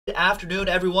Good afternoon,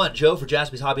 everyone. Joe for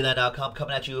JaspysHobbyland.com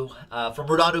coming at you from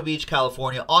Redondo Beach,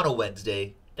 California on a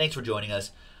Wednesday. Thanks for joining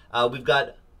us. We've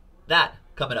got that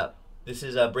coming up. This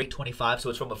is break 25,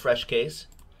 so it's from a fresh case.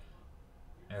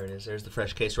 There it is. There's the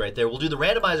fresh case right there. We'll do the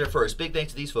randomizer first. Big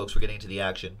thanks to these folks for getting into the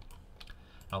action.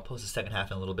 I'll post the second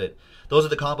half in a little bit. Those are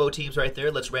the combo teams right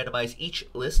there. Let's randomize each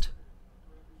list.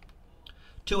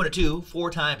 2 and a 2,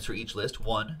 4 times for each list.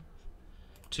 1,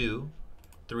 2,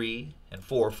 3, and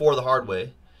 4. 4 the hard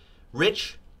way.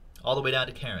 Rich, all the way down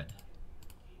to Karen.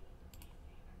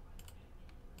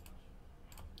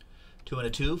 2 and a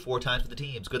 2, 4 times for the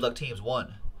teams. Good luck, teams.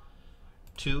 1,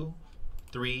 2,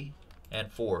 3, and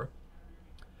 4.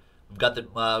 We've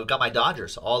got my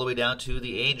Dodgers all the way down to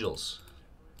the Angels.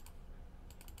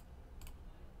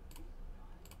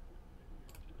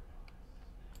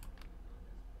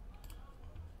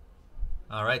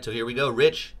 All right, so here we go.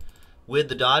 Rich with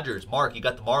the Dodgers. Mark, you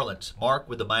got the Marlins. Mark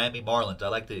with the Miami Marlins. I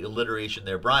like the alliteration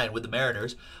there. Brian with the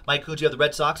Mariners. Mike Coons, you have the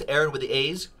Red Sox. Aaron with the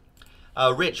A's.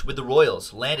 Rich with the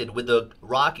Royals. Landon with the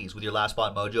Rockies with your last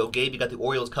spot mojo. Gabe, you got the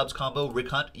Orioles-Cubs combo. Rick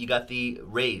Hunt, you got the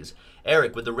Rays.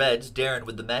 Eric with the Reds. Darren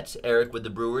with the Mets. Eric with the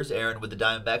Brewers. Aaron with the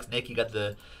Diamondbacks. Nick, you got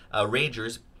the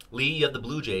Rangers. Lee, you have the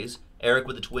Blue Jays. Eric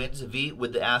with the Twins. V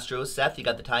with the Astros. Seth, you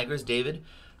got the Tigers.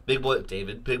 Big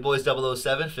Boys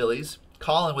 007, Phillies.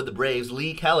 Colin with the Braves.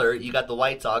 Lee Keller, you got the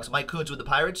White Sox. Mike Coons with the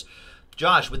Pirates.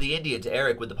 Josh with the Indians.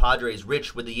 Eric with the Padres.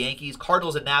 Rich with the Yankees.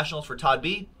 Cardinals and Nationals for Todd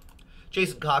B.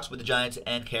 Jason Cox with the Giants.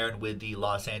 And Karen with the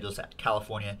Los Angeles,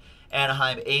 California,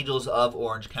 Anaheim Angels of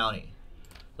Orange County.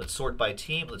 Let's sort by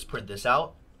team. Let's print this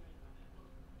out.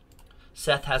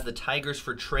 Seth has the Tigers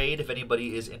for trade if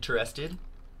anybody is interested.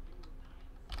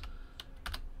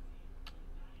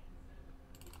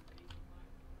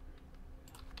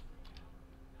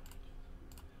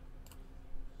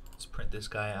 Print this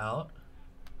guy out.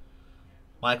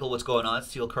 Michael, what's going on?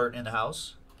 Steel curtain in the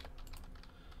house.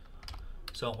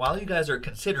 So while you guys are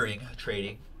considering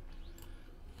trading,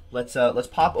 let's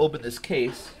pop open this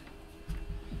case.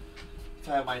 If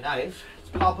I have my knife, let's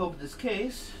pop open this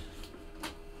case.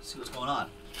 See what's going on.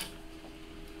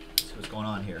 See what's going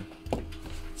on here.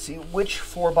 See which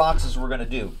 4 boxes we're gonna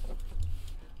do.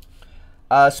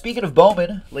 Speaking of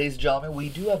Bowman, ladies and gentlemen, we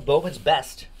do have Bowman's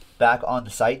Best back on the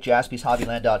site,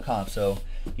 JaspysHobbyland.com, so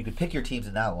you could pick your teams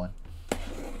in that one.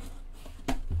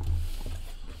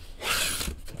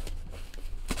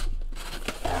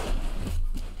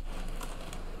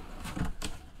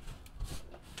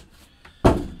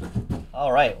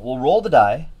 All right, we'll roll the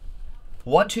die.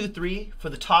 1, 2, 3 for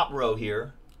the top row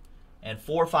here, and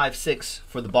 4, 5, 6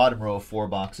 for the bottom row of 4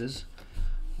 boxes.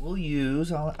 We'll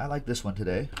use, I like this one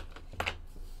today.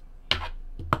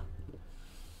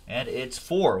 And it's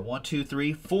 4. 1, 2,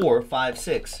 3, 4, 5,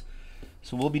 6.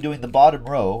 So we'll be doing the bottom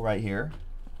row right here.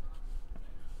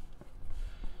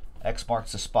 X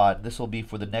marks the spot. This will be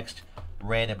for the next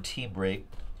random team break,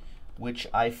 which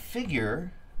I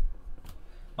figure,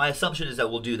 my assumption is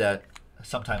that we'll do that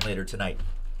sometime later tonight.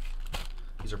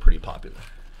 These are pretty popular.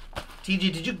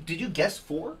 TG, did you guess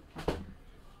 4?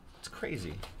 It's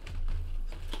crazy.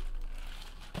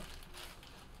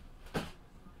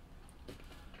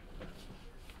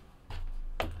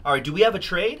 All right, do we have a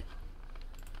trade?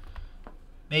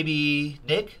 Maybe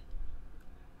Nick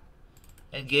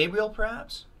and Gabriel,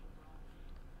 perhaps?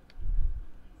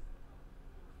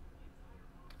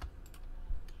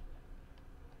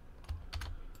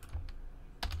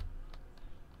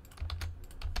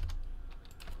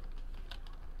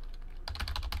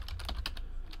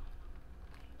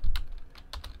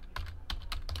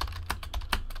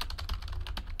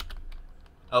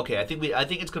 Okay, I think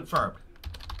it's confirmed.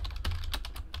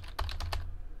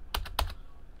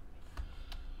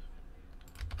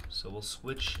 So we'll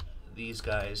switch these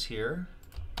guys here.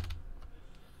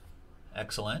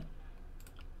 Excellent.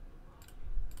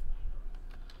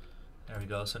 There we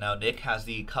go. So now Nick has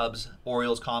the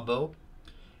Cubs-Orioles combo,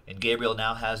 and Gabriel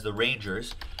now has the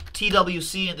Rangers.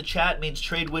 TWC in the chat means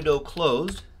trade window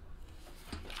closed.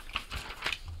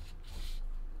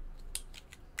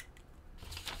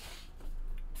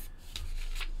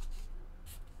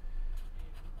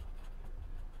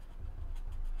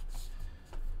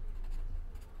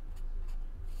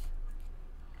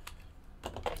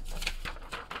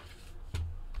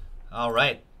 All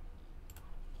right.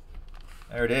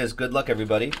 There it is. Good luck,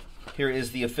 everybody. Here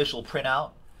is the official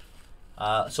printout.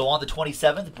 So on the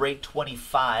 27th, break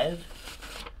 25.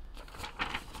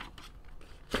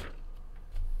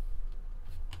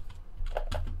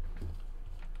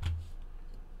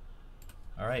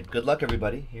 All right, good luck,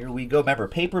 everybody. Here we go. Remember,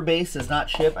 paper base does not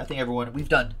ship. I think everyone, we've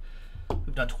done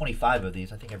 25 of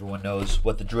these. I think everyone knows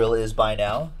what the drill is by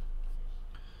now.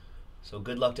 So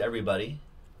good luck to everybody.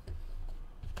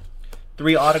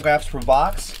 3 autographs per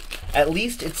box. At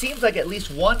least, it seems like at least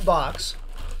one box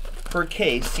per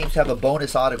case seems to have a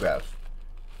bonus autograph.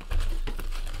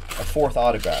 A 4th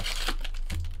autograph.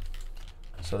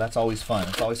 So that's always fun.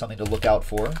 It's always something to look out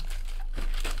for.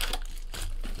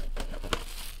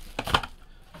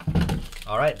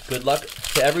 All right, good luck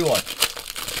to everyone.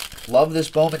 Love this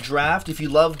Bowman draft. If you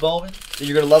love Bowman, then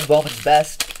you're going to love Bowman's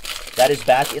Best. That is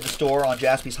back in the store on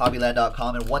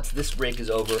JaspysHobbyland.com. And once this break is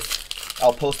over,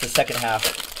 I'll post the second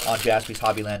half on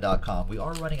JaspysHobbyland.com. We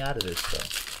are running out of this,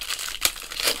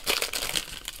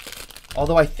 though.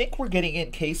 Although I think we're getting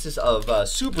in cases of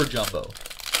Super Jumbo.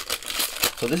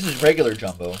 So this is regular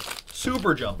Jumbo.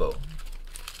 Super Jumbo.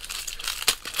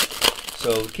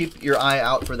 So keep your eye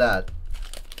out for that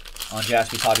on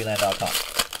JaspysHobbyland.com.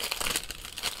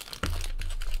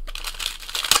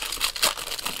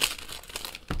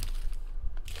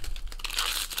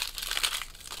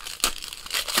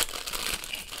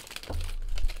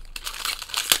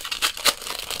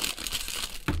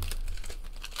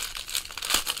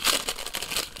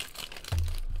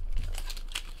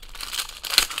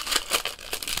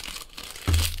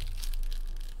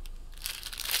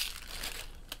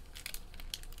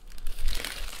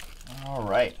 All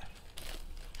right.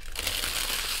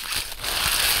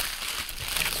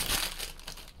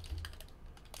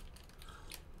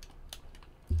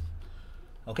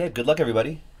 Okay, good luck,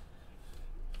 everybody.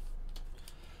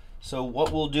 So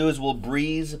what we'll do is we'll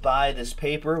breeze by this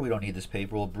paper. We don't need this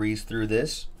paper. We'll breeze through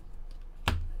this.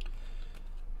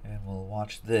 And we'll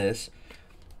watch this.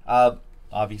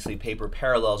 Obviously, paper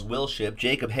parallels will ship.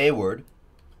 Jacob Hayward,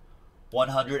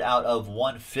 100 out of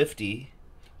 150.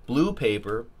 Blue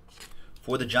paper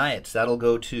for the Giants. That'll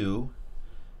go to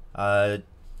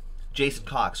Jason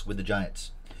Cox with the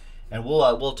Giants. And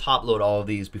we'll top load all of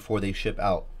these before they ship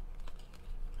out.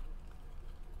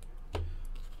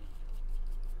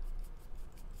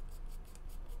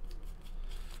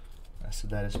 So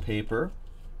that is paper.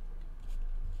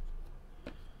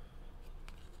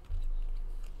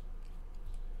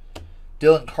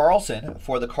 Dylan Carlson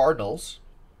for the Cardinals.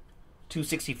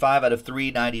 265 out of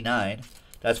 399.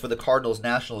 That's for the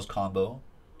Cardinals-Nationals combo.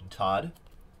 And Todd.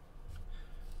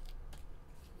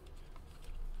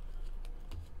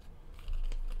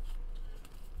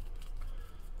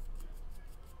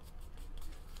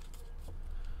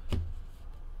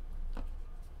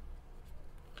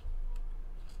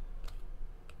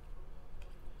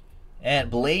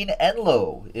 And Blaine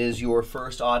Enlow is your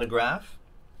first autograph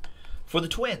for the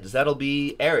Twins. That'll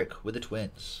be Eric with the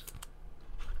Twins.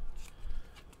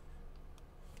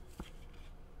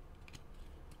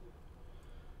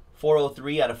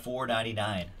 .403 out of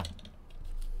 499.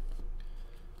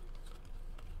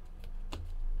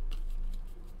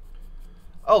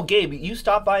 Oh, Gabe, you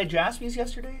stopped by Jaspys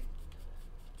yesterday?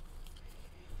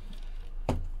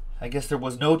 I guess there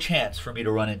was no chance for me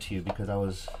to run into you because I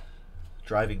was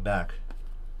driving back.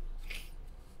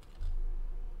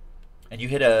 And you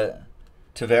hit a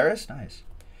Tavares? Nice.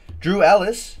 Drew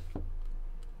Ellis.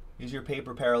 Here's your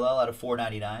paper parallel out of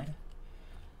 499.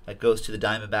 That goes to the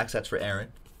Diamondbacks. That's for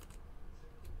Aaron.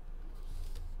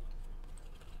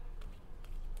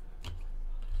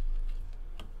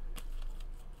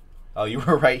 Oh, you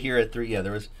were right here at 3. Yeah,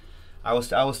 there was. I was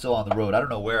still on the road. I don't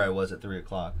know where I was at 3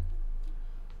 o'clock.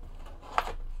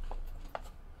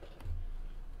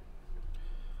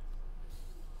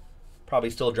 Probably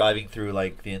still driving through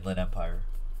like the Inland Empire.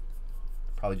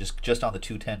 Probably just on the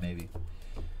 210 maybe.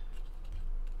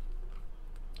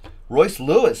 Royce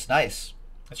Lewis, nice.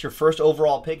 That's your first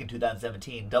overall pick in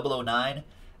 2017. 009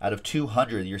 out of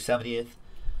 200. Your 70th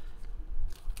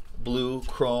blue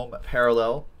chrome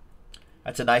parallel.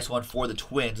 That's a nice one for the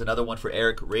Twins. Another one for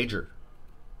Eric Rager.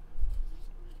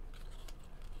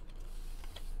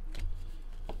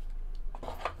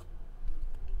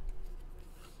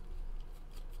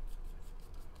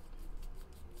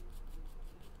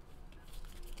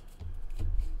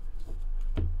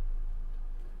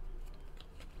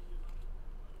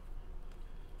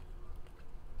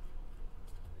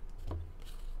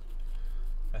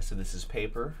 So this is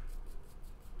paper.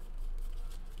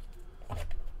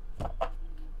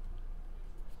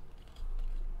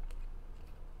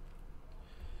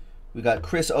 We got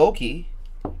Chris Oakey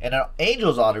and an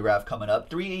Angels autograph coming up.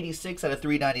 386 out of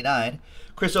 399.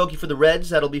 Chris Oakey for the Reds.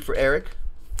 That'll be for Eric.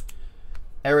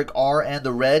 Eric R. and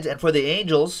the Reds. And for the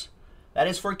Angels, that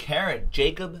is for Karen.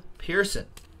 Jacob Pearson.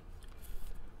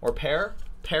 Or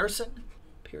Pearson?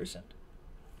 Pearson.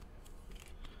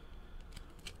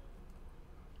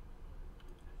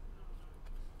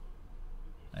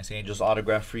 Nice Angels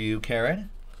autograph for you, Karen.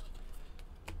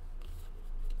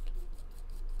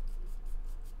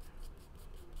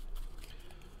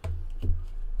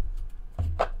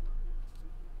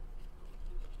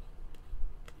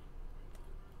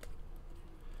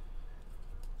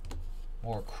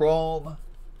 More chrome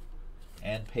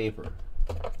and paper.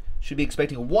 Should be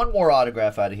expecting one more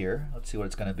autograph out of here. Let's see what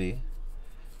it's going to be.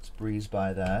 Let's breeze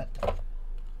by that.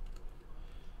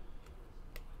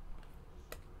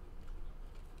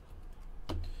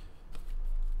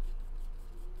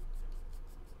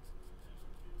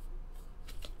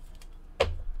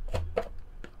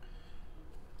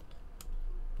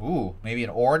 Ooh, maybe an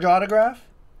orange autograph?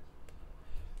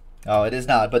 Oh, it is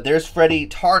not. But there's Freddie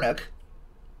Tarnock.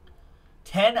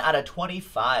 10 out of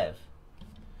 25.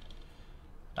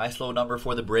 Nice low number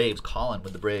for the Braves. Colin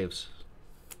with the Braves.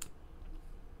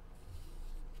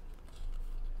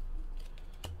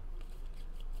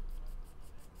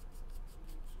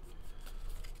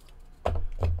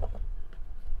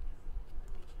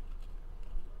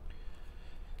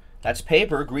 That's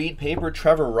paper, green paper,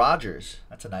 Trevor Rogers.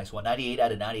 That's a nice one. 98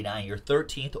 out of 99. Your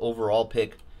 13th overall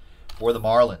pick for the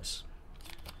Marlins.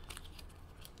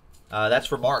 That's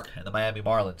for Mark and the Miami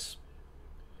Marlins.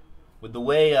 With the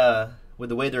way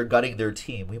they're gutting their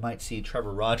team, we might see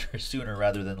Trevor Rogers sooner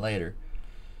rather than later.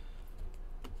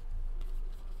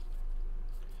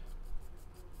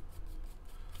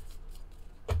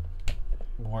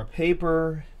 More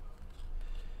paper.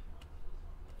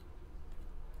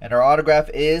 And our autograph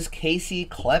is Casey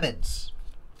Clemens.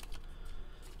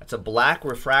 That's a black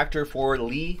refractor for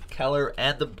Lee Keller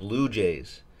and the Blue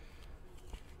Jays.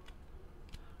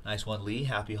 Nice one, Lee.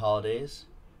 Happy holidays.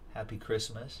 Happy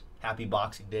Christmas. Happy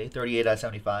Boxing Day. 38 out of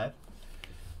 75.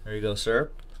 There you go,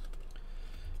 sir.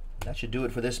 That should do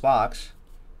it for this box.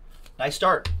 Nice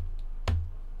start.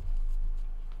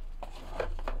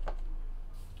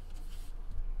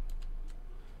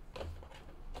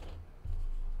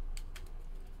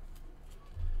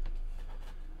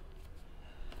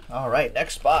 All right,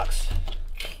 next box.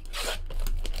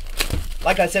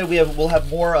 Like I said, we'll have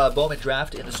more Bowman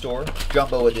Draft in the store,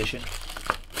 Jumbo Edition.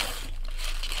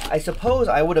 I suppose,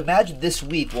 I would imagine this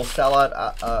week we'll sell out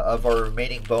of our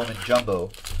remaining Bowman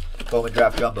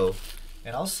Draft Jumbo.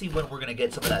 And I'll see when we're going to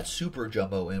get some of that Super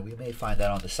Jumbo in. We may find that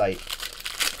on the site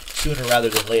sooner rather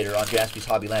than later on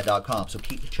JaspysHobbyland.com. So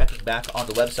keep checking back on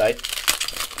the website.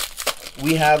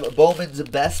 We have Bowman's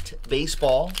Best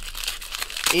Baseball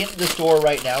in the store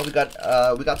right now. We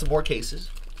got some more cases.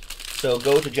 So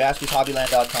go to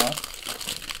JaspysHobbyland.com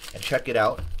and check it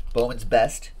out. Bowman's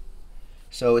Best.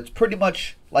 So it's pretty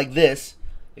much like this,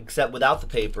 except without the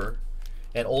paper,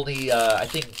 and only I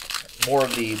think more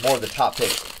of the top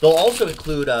picks. They'll also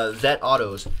include vet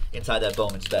autos inside that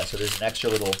Bowman's Best. So there's an extra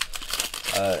little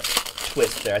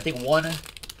twist there. I think one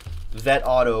vet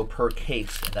auto per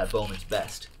case in that Bowman's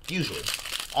Best, usually,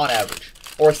 on average,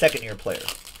 or a second-year player.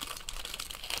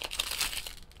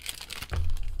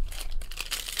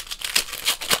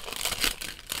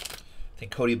 I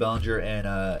think Cody Bellinger and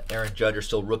Aaron Judge are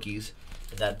still rookies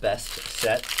in that Best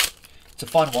set. It's a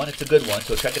fun one. It's a good one,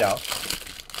 so check it out.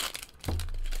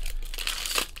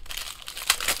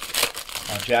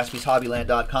 On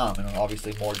JaspysHobbyland.com, and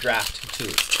obviously more draft too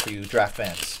for you draft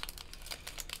fans.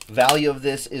 Value of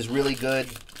this is really good.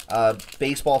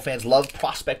 Baseball fans love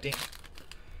prospecting,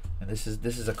 and this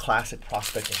is a classic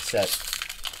prospecting set.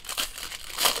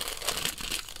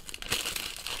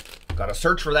 Got to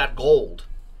search for that gold.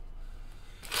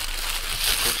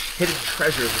 There's hidden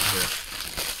treasures in here.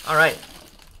 All right.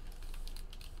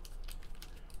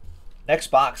 Next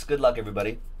box. Good luck,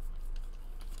 everybody.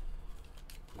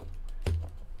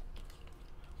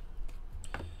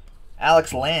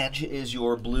 Alex Lange is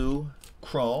your blue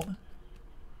chrome.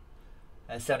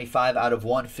 That's 75 out of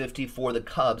 150 for the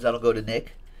Cubs. That'll go to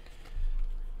Nick,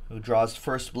 who draws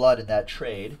first blood in that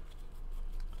trade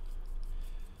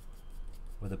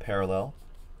with a parallel.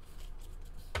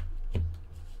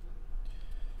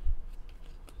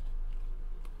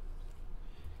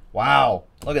 Wow,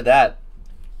 look at that.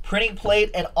 Printing plate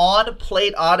and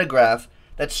on-plate autograph.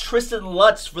 That's Tristan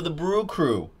Lutz for the Brew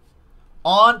Crew.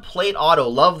 On-plate auto.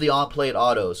 Love the on-plate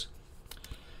autos.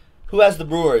 Who has the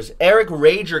Brewers? Eric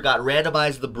Rager got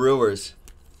randomized the Brewers.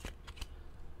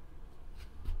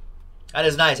 That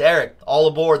is nice. Eric, all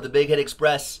aboard the Big Hit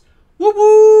Express. Whoop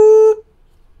whoop.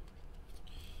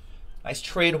 Nice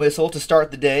trade whistle to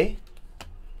start the day.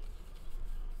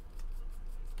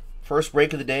 First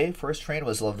break of the day, first train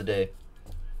whistle of the day.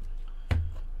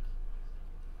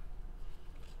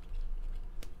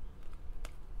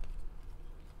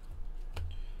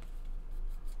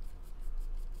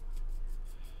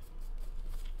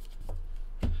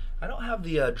 I don't have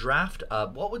the draft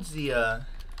up. What was the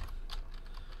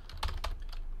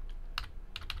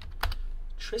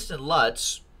Tristan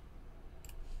Lutz?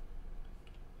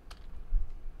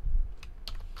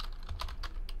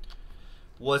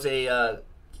 Was a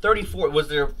 34 was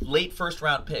their late first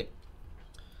round pick.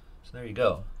 So there you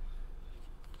go.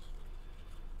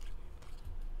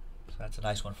 So that's a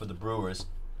nice one for the Brewers.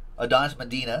 Adonis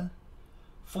Medina,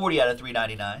 40 out of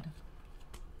 399.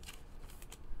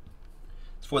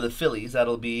 It's for the Phillies.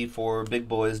 That'll be for Big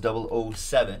Boys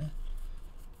 007.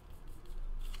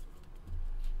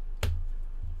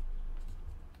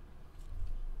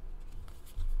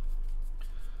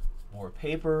 More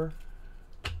paper.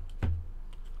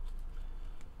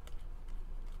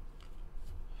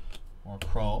 More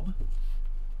chrome.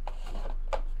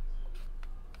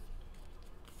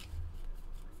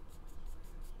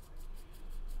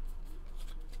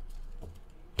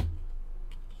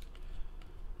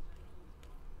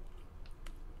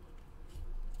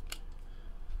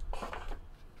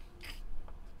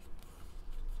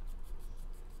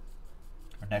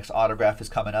 Our next autograph is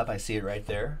coming up. I see it right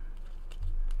there.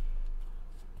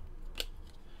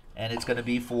 And it's going to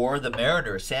be for the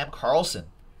Mariners, Sam Carlson.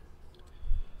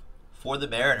 For the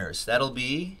Mariners. That'll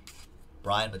be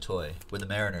Brian Matoy with the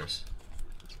Mariners.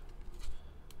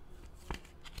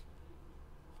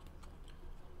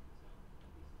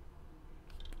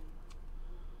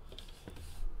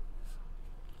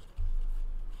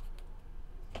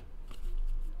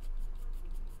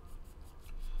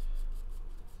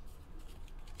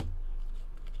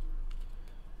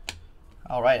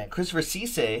 All right, and Christopher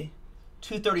Cisse,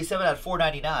 237 out of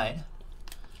 499.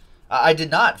 I did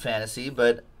not fantasy,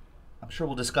 but I'm sure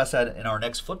we'll discuss that in our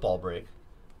next football break.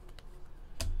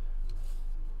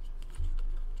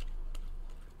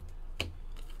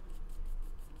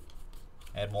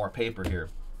 Add more paper here.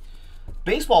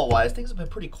 Baseball-wise, things have been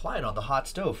pretty quiet on the hot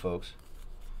stove, folks.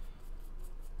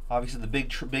 Obviously,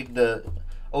 the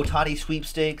Ohtani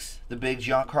sweepstakes, the big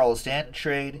Giancarlo Stanton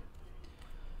trade.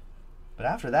 But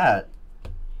after that,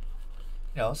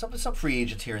 you know, some free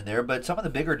agents here and there, but some of the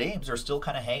bigger names are still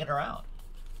kind of hanging around.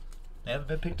 They haven't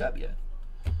been picked up yet.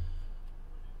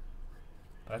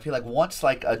 But I feel like once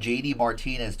like a JD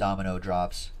Martinez domino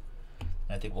drops,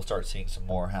 I think we'll start seeing some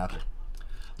more happen.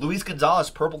 Luis Gonzalez,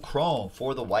 purple chrome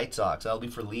for the White Sox. That'll be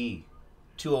for Lee.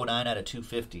 209 out of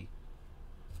 250.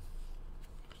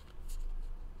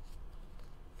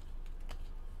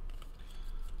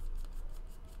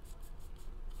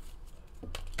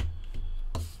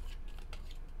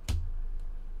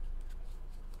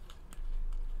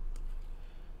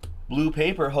 Blue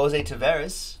paper, Jose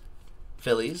Taveras,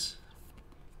 Phillies.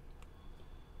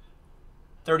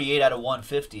 38 out of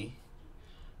 150.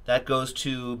 That goes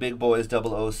to Big Boys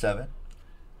 007.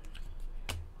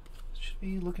 Should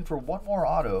be looking for one more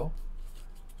auto.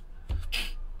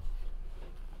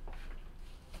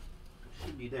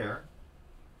 Should be there.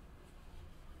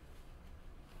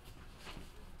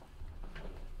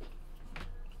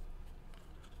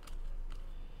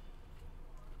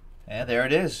 And there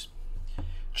it is.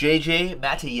 J.J.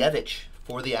 Matejevich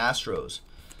for the Astros.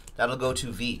 That'll go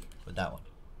to V with that one.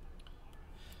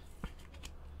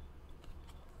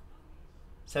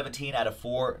 17 out of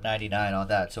 499 on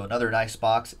that. So another nice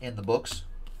box in the books.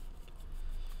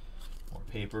 More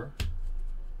paper.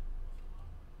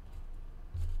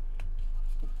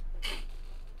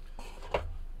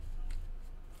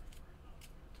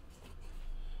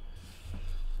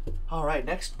 All right,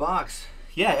 next box.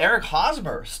 Yeah, Eric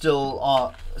Hosmer still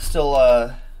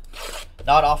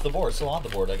not off the board, still on the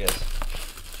board, I guess.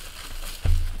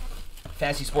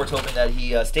 Fantasy Sports hoping that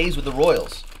he stays with the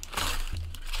Royals.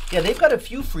 Yeah, they've got a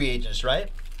few free agents, right?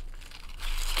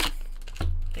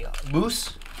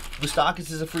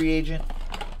 Moustakas is a free agent.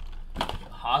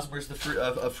 Hosmer's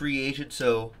a free agent,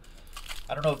 so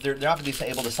I don't know if they're not going to be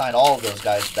able to sign all of those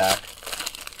guys back.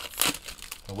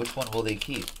 Or which one will they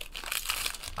keep?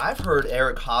 I've heard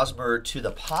Eric Hosmer to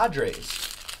the Padres.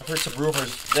 I've heard some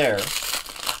rumors there.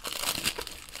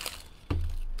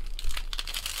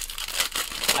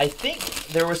 I think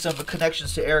there were some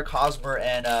connections to Eric Hosmer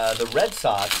and the Red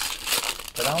Sox,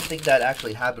 but I don't think that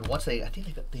actually happened. I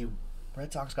think the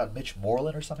Red Sox got Mitch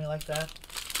Moreland or something like that.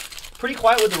 Pretty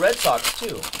quiet with the Red Sox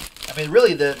too. I mean,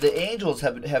 really, the Angels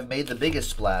have made the biggest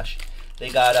splash. They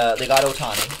got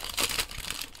Ohtani.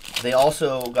 They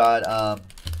also got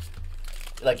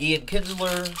like Ian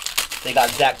Kinsler. They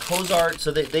got Zach Cozart.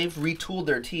 So they've retooled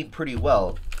their team pretty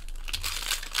well.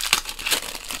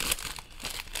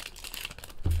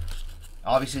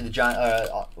 Obviously, the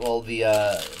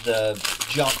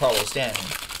Giancarlo Stanton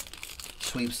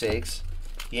sweepstakes.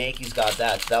 The Yankees got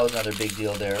that. So that was another big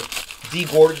deal there. D.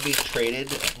 Gordon being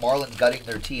traded. Marlin gutting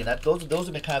their team. Those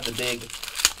have been kind of the big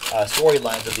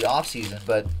storylines of the offseason.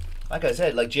 But like I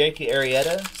said, like J.K.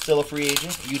 Arrieta, still a free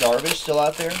agent. Yu Darvish still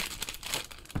out there.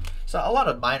 So a lot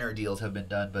of minor deals have been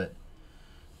done, but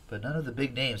but none of the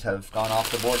big names have gone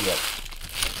off the board yet.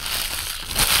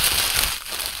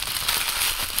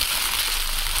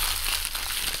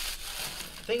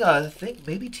 I think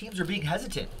maybe teams are being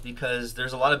hesitant because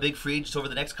there's a lot of big free agents over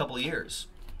the next couple of years.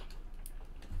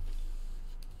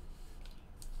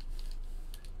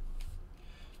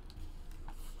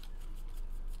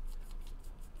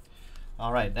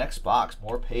 All right, next box,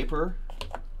 more paper.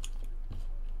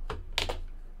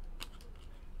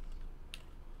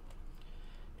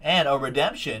 And a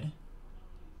redemption.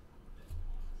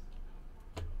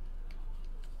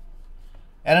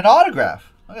 And an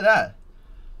autograph. Look at that.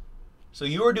 So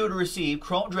you are due to receive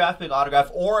Chrome Draft Pick autograph,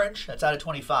 orange. That's out of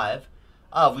 25.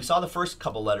 We saw the first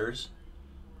couple letters.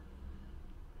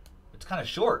 It's kind of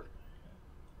short.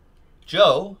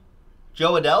 Joe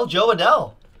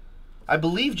Adell. I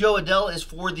believe Joe Adell is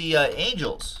for the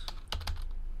Angels.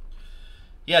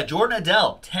 Yeah, Jordan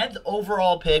Adell, 10th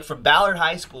overall pick from Ballard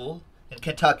High School in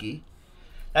Kentucky.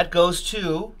 That goes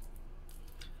to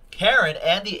Karen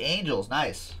and the Angels.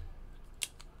 Nice.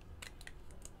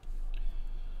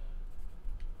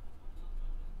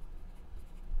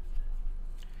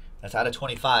 That's out of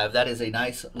 25. That is a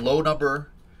nice low number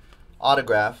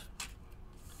autograph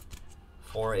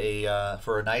for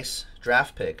a nice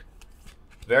draft pick.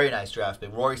 Very nice draft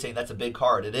pick. Rory saying that's a big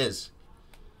card. It is.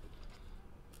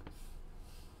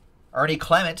 Ernie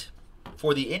Clement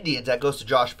for the Indians. That goes to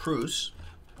Josh Pruce.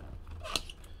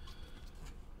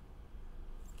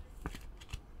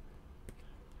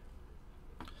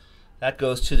 That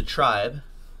goes to the Tribe.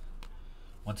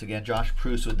 Once again, Josh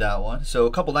Pruce with that one. So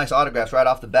a couple nice autographs right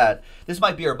off the bat. This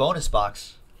might be our bonus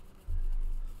box.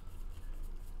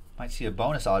 Might see a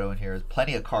bonus auto in here. There's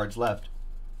plenty of cards left.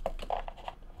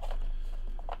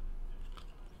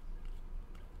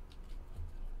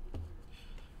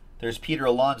 There's Peter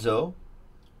Alonso,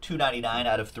 $2.99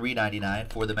 out of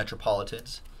 $3.99 for the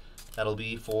Metropolitans. That'll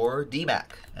be for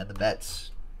D-Mac and the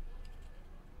Mets.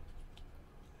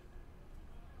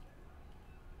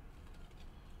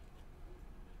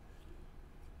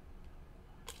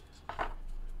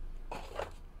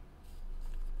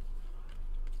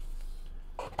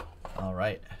 All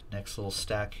right, next little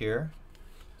stack here.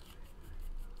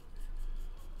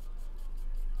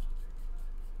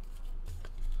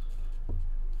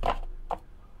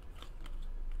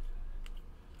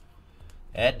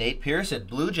 And Nate Pearson,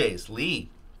 Blue Jays, Lee.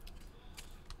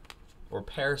 Or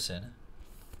Pearson.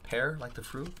 Pear, like the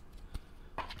fruit?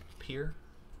 Pear.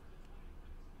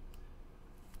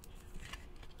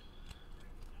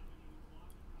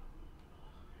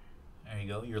 There you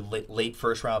go, your late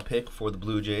first round pick for the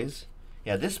Blue Jays.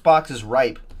 Yeah, this box is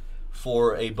ripe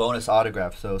for a bonus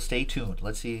autograph, so stay tuned.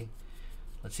 Let's see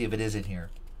if it is in here.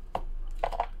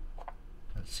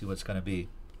 Let's see what's going to be.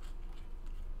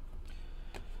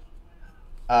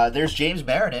 There's James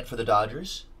Marinette for the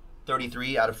Dodgers,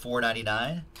 33 out of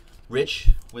 499. Rich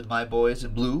with my boys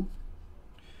in blue.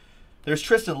 There's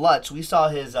Tristan Lutz. We saw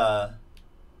his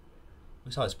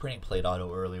printing plate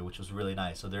auto earlier, which was really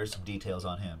nice. So there's some details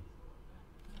on him.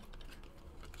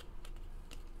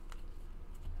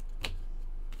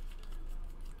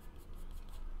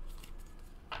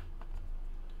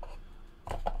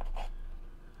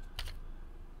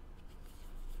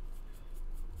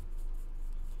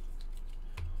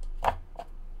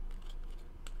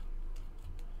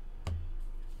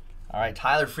 All right,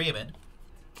 Tyler Freeman.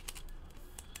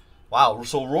 Wow,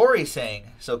 so Rory's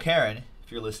saying, so Karen,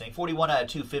 if you're listening, 41 out of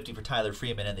 250 for Tyler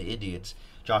Freeman and the Indians,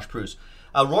 Josh Pruce.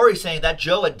 Rory's saying that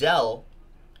Joe Adell,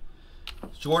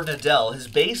 Jordan Adell, his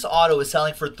base auto is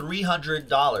selling for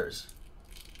 $300.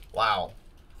 Wow.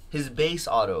 His base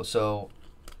auto. So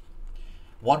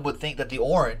one would think that the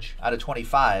orange out of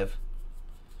 25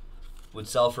 would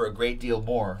sell for a great deal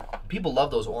more. People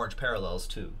love those orange parallels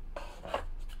too.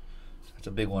 That's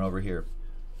a big one over here.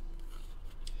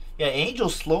 Yeah,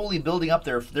 Angels slowly building up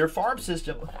their farm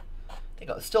system. I think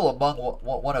still among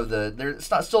one of the. It's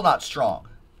still not strong.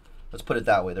 Let's put it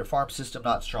that way. Their farm system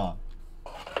not strong,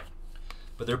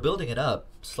 but they're building it up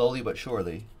slowly but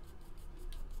surely.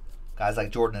 Guys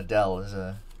like Jordan Adell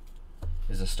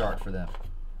is a start for them.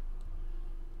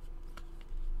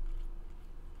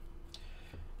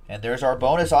 And there's our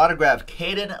bonus autograph,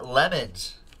 Caden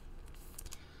Lemons.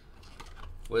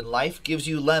 When life gives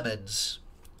you lemons.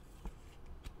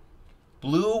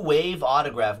 Blue Wave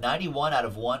autograph, 91 out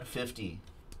of 150.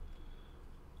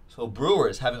 So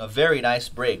Brewers having a very nice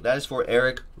break. That is for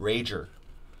Eric Rager.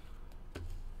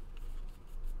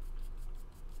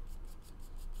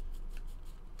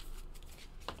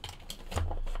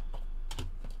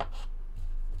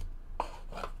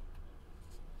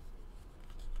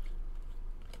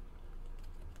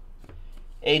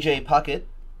 AJ Puckett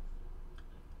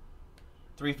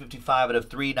 355 out of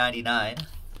 399.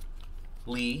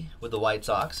 Lee with the White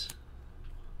Sox.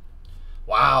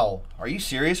 Wow. Are you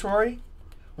serious, Rory?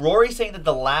 Rory saying that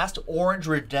the last orange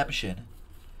redemption.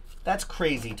 That's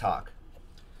crazy talk.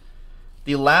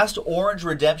 The last orange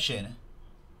redemption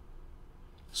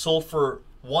sold for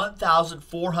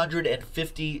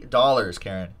 $1,450,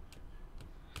 Karen.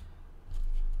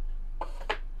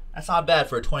 That's not bad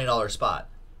for a $20 spot.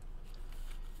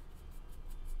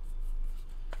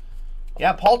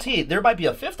 Yeah, Paul T, there might be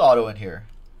a 5th auto in here.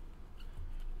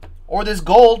 Or this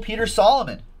gold, Peter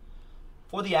Solomon.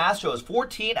 For the Astros,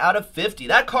 14 out of 50.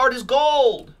 That card is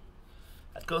gold.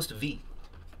 That goes to V.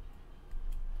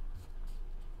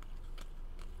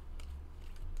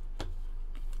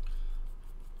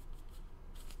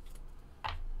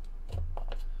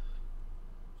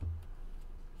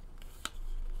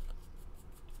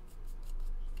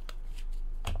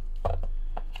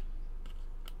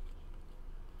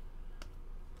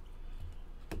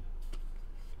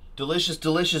 Delicious,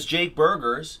 delicious Jake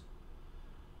Burgers.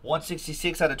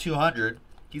 166 out of 200.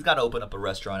 He's got to open up a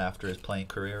restaurant after his playing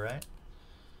career, right?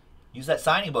 Use that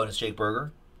signing bonus, Jake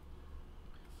Burger.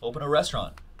 Open a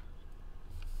restaurant.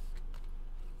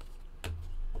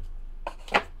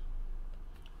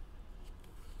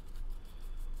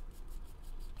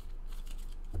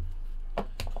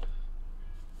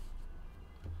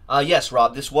 Yes,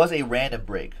 Rob, this was a random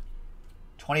break.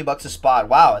 20 bucks a spot.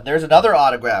 Wow, and there's another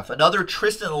autograph. Another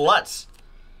Tristan Lutz.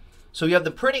 So you have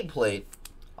the printing plate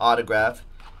autograph,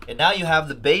 and now you have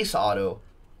the base auto.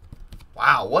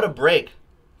 Wow, what a break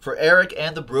for Eric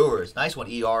and the Brewers. Nice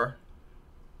one, ER.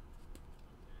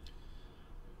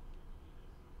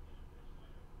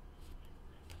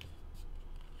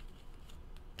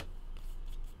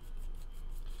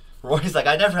 Roy's like,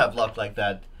 I never have luck like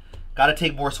that. Got to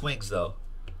take more swings, though.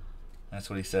 That's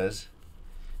what he says.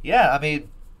 Yeah, I mean,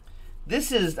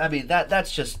 this is, I mean,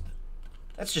 that's just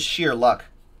sheer luck.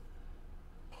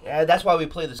 Yeah, that's why we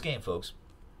play this game, folks.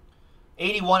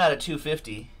 81 out of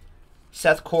 250.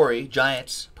 Seth Corey,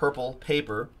 Giants, purple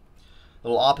paper.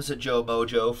 Little opposite Joe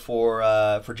Mojo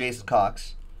for Jason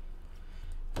Cox.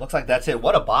 Looks like that's it.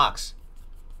 What a box.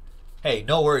 Hey,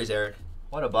 no worries, Eric.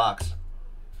 What a box.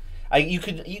 You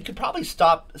could probably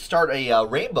start a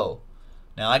rainbow.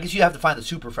 Now, I guess you have to find the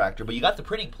superfractor, but you got the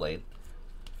printing plate.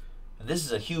 And this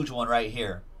is a huge one right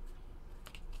here.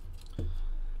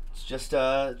 It's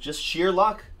just sheer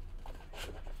luck.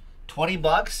 20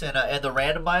 bucks and the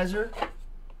randomizer.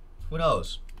 Who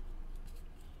knows?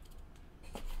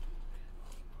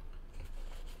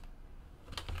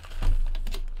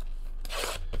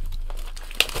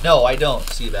 No, I don't,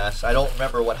 Seabass. I don't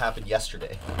remember what happened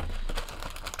yesterday.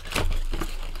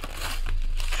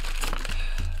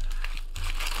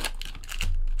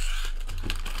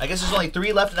 I guess there's only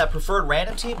 3 left in that preferred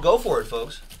random team. Go for it,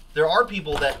 folks. There are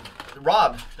people that,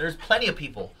 Rob, there's plenty of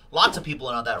people. Lots of people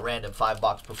in on that random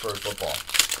 5-box preferred football.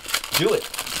 Do it.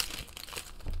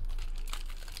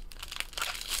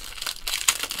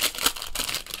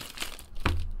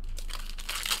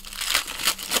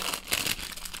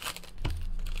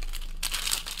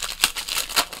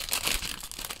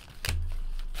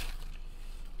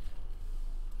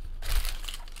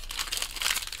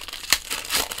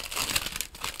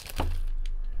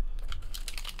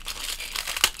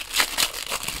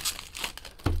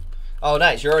 Oh,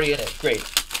 nice. You're already in it. Great.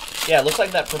 Yeah, it looks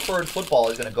like that preferred football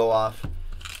is going to go off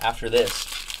after this.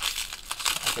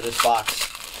 After this box.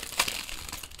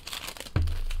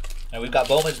 And we've got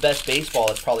Bowman's Best Baseball.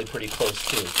 That's probably pretty close,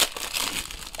 too.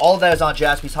 All of that is on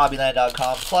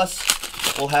JaspysHobbyland.com.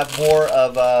 Plus, we'll have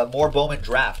more Bowman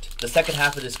Draft. The second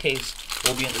half of this case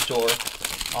will be in the store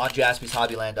on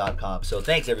JaspysHobbyland.com. So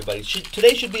thanks, everybody.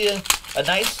 Today should be a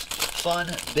nice,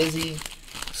 fun, busy,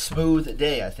 smooth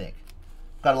day, I think.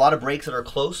 Got a lot of breaks that are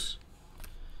close.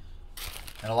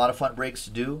 And a lot of fun breaks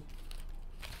to do.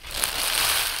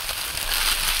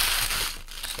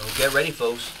 So get ready,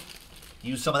 folks.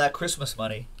 Use some of that Christmas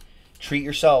money. Treat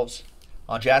yourselves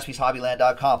on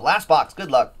JaspysHobbyland.com. Last box. Good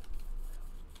luck.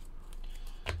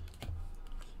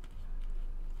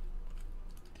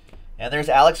 And there's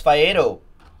Alex Faedo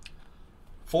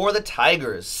for the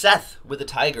Tigers. Seth with the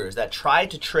Tigers that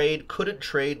tried to trade, couldn't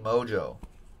trade Mojo.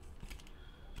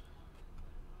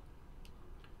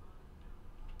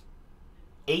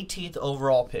 18th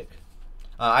overall pick.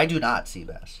 I do not,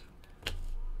 Seabass.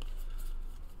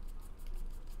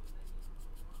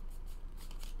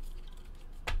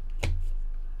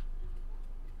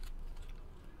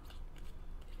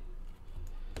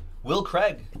 Will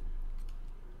Craig.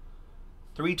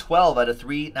 312 out of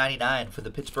 399 for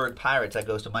the Pittsburgh Pirates. That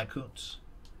goes to Mike Kuntz.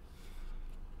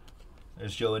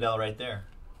 There's Joe Adell right there.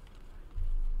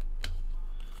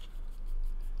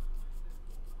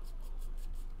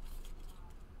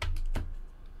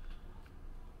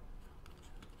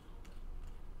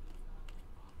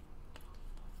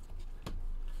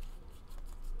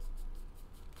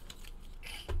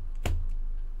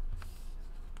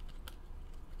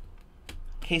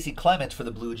 Casey Clements for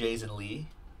the Blue Jays and Lee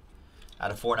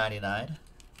out of 499.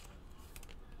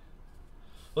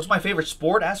 What's my favorite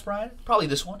sport? Asked Brian. Probably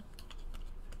this one.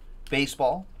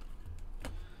 Baseball.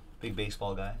 Big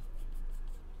baseball guy.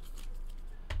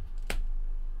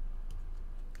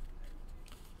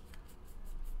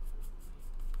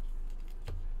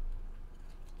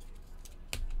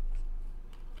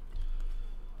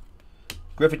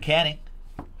 Griffin Canning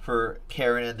for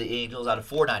Karen and the Angels out of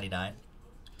 $4.99.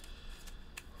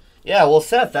 Yeah, well,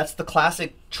 Seth, that's the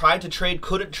classic tried to trade,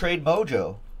 couldn't trade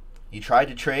mojo. You tried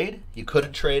to trade, you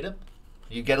couldn't trade him.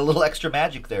 You get a little extra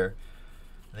magic there.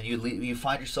 And then you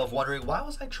find yourself wondering, why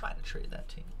was I trying to trade that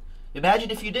team?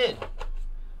 Imagine if you did.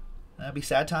 That'd be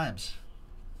sad times.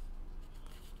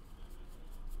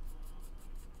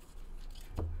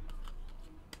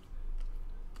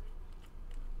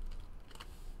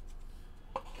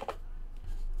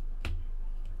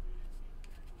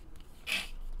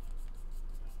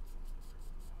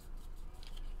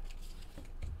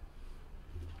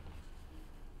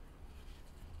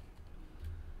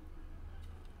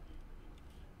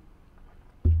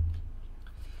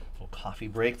 Coffee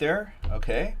break there.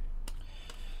 Okay.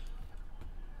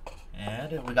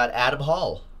 And we got Adam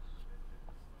Hall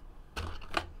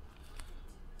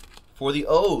for the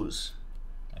O's.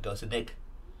 That goes to Nick.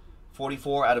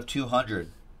 44 out of 200.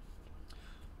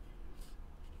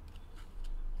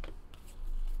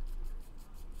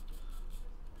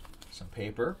 Some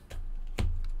paper.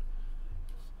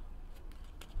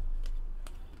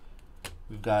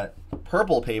 We've got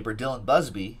purple paper, Dylan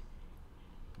Busby.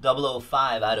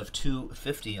 005 out of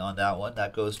 250 on that one.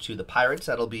 That goes to the Pirates.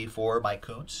 That'll be for Mike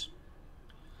Kuntz.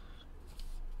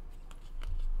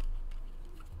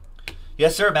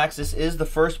 Yes, sir, Max. This is the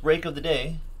first break of the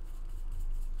day.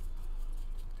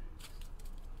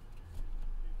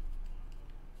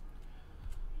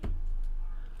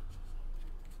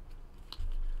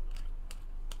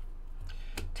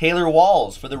 Taylor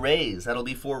Walls for the Rays. That'll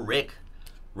be for Rick.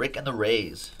 Rick and the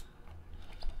Rays.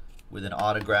 With an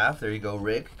autograph. There you go,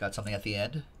 Rick. Got something at the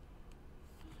end.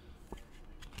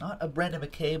 Not a Brendan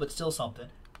McKay, but still something.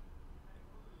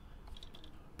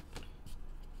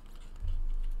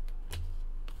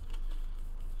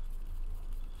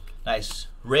 Nice.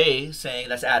 Ray saying,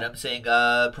 that's Adam, saying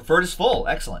preferred is full.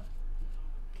 Excellent.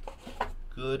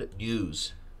 Good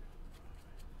news.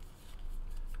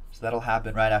 So that'll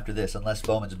happen right after this, unless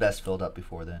Bowman's best filled up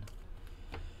before then.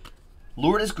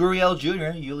 Lourdes Gurriel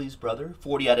Jr., Yuli's brother,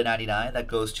 40 out of 99. That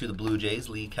goes to the Blue Jays.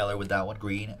 Lee Keller with that one.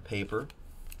 Green paper.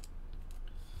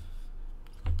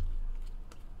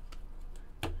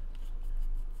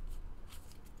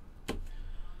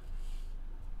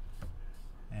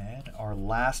 And our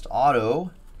last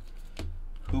auto.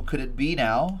 Who could it be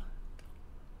now?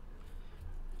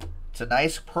 It's a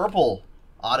nice purple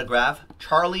autograph.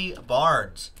 Charlie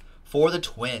Barnes for the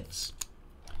Twins.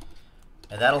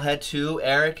 And that'll head to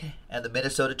Eric and the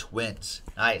Minnesota Twins.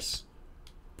 Nice.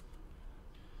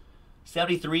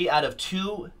 73 out of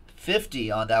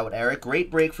 250 on that one, Eric. Great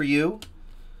break for you.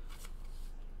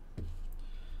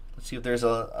 Let's see if there's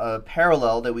a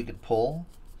parallel that we could pull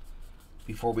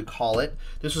before we call it.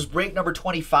 This was break number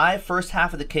 25, first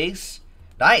half of the case.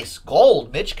 Nice.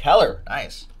 Gold, Mitch Keller.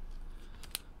 Nice.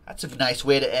 That's a nice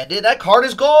way to end it. That card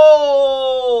is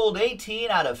gold. 18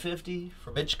 out of 50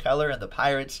 for Mitch Keller and the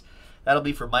Pirates. That'll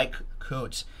be for Mike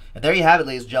Kuntz. And there you have it,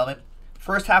 ladies and gentlemen.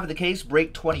 First half of the case,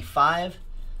 break 25.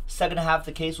 Second half of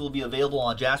the case will be available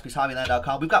on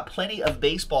JaspysHobbyland.com. We've got plenty of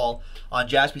baseball on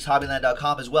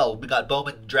JaspysHobbyland.com as well. We got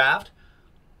Bowman Draft,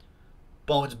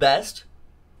 Bowman's Best,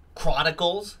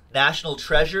 Chronicles, National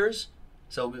Treasures.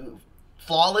 So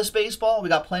flawless baseball. We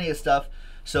got plenty of stuff.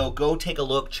 So go take a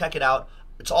look. Check it out.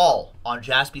 It's all on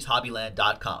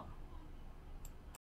JaspysHobbyland.com.